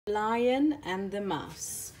Lion and the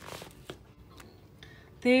Mouse.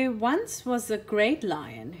 There once was a great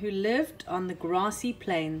lion who lived on the grassy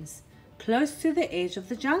plains, close to the edge of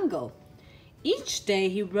the jungle. Each day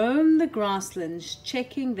he roamed the grasslands,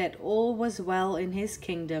 checking that all was well in his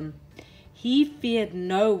kingdom. He feared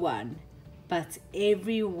no one, but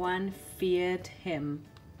everyone feared him.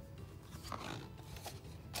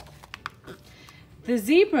 The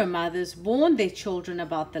zebra mothers warned their children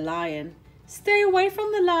about the lion. "Stay away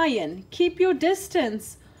from the lion, keep your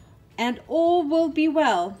distance, and all will be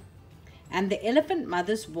well." And the elephant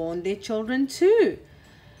mothers warned their children too.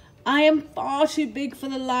 "I am far too big for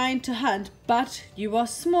the lion to hunt, but you are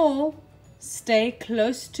small. Stay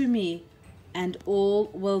close to me, and all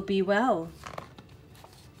will be well."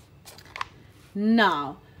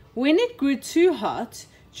 Now, when it grew too hot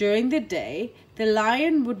during the day, the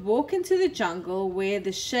lion would walk into the jungle where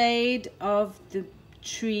the shade of the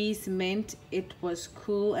trees meant it was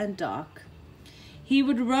cool and dark. He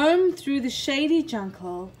would roam through the shady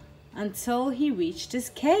jungle until he reached his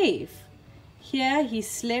cave. Here he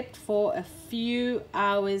slept for a few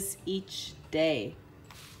hours each day.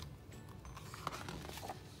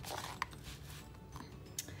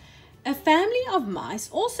 A family of mice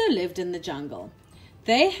also lived in the jungle.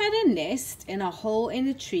 They had a nest in a hole in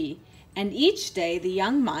a tree, and each day the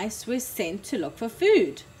young mice were sent to look for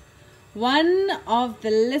food. One of the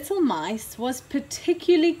little mice was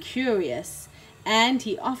particularly curious, and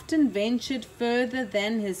he often ventured further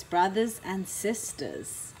than his brothers and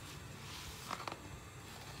sisters.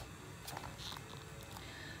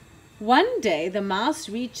 One day the mouse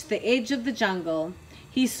reached the edge of the jungle.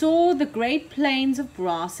 He saw the great plains of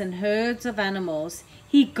grass and herds of animals.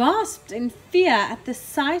 He gasped in fear at the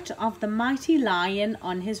sight of the mighty lion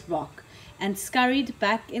on his rock and scurried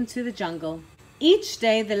back into the jungle. Each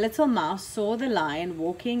day the little mouse saw the lion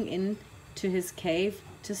walking into his cave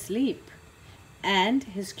to sleep, and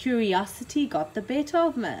his curiosity got the better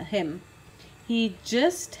of him. He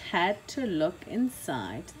just had to look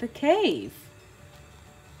inside the cave.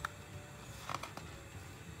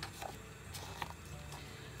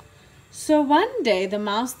 So one day the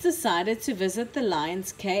mouse decided to visit the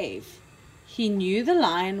lion's cave. He knew the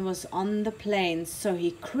lion was on the plains, so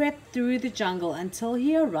he crept through the jungle until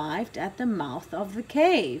he arrived at the mouth of the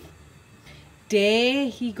cave. Dare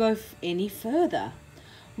he go any further?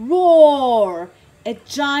 Roar! A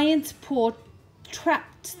giant paw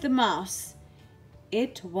trapped the mouse.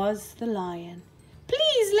 It was the lion.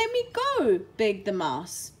 "Please let me go," begged the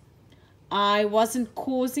mouse. "I wasn't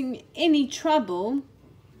causing any trouble."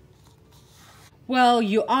 "Well,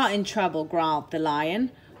 you are in trouble," growled the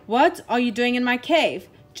lion. "What are you doing in my cave?"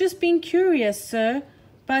 "Just being curious, sir.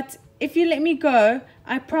 But if you let me go,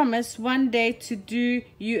 I promise one day to do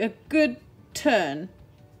you a good turn."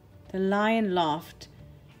 The lion laughed.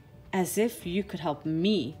 "As if you could help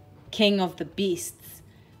me, king of the beasts.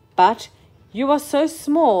 But you are so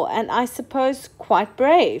small and I suppose quite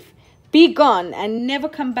brave. Be gone and never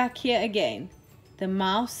come back here again." The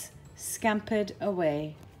mouse scampered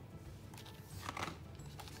away.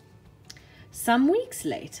 Some weeks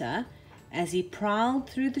later, as he prowled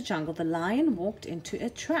through the jungle, the lion walked into a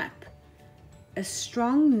trap. A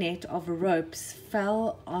strong net of ropes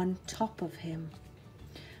fell on top of him.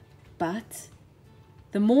 But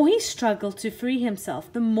the more he struggled to free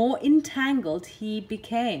himself, the more entangled he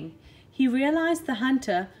became. He realized the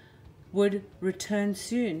hunter would return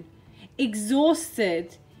soon.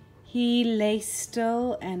 Exhausted, he lay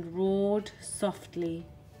still and roared softly.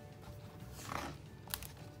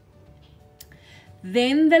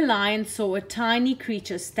 Then the lion saw a tiny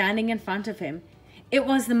creature standing in front of him. It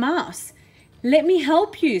was the mouse. "Let me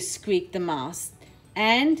help you," squeaked the mouse,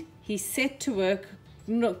 and he set to work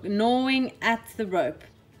gnawing at the rope.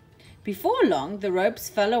 Before long, the ropes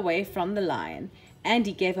fell away from the lion, and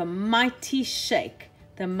he gave a mighty shake.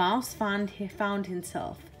 The mouse found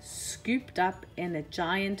himself scooped up in a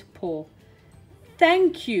giant paw.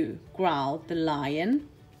 "Thank you," growled the lion.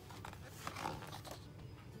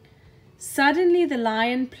 Suddenly the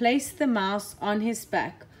lion placed the mouse on his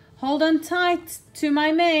back. "Hold on tight to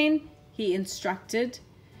my mane," he instructed.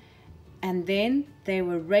 And then they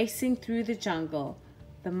were racing through the jungle.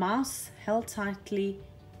 The mouse held tightly.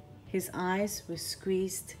 His eyes were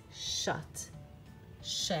squeezed shut.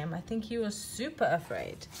 Shame, I think he was super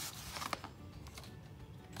afraid.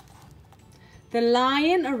 The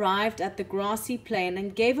lion arrived at the grassy plain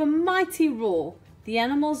and gave a mighty roar. The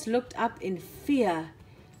animals looked up in fear.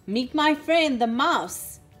 "Meet my friend, the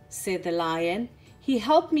mouse," said the lion. "He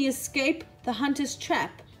helped me escape the hunter's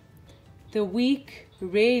trap." The weak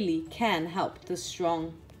rarely can help the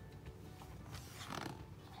strong.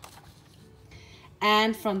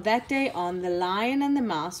 And from that day on, the lion and the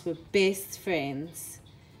mouse were best friends.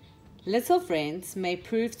 Little friends may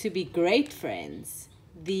prove to be great friends.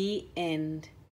 The end.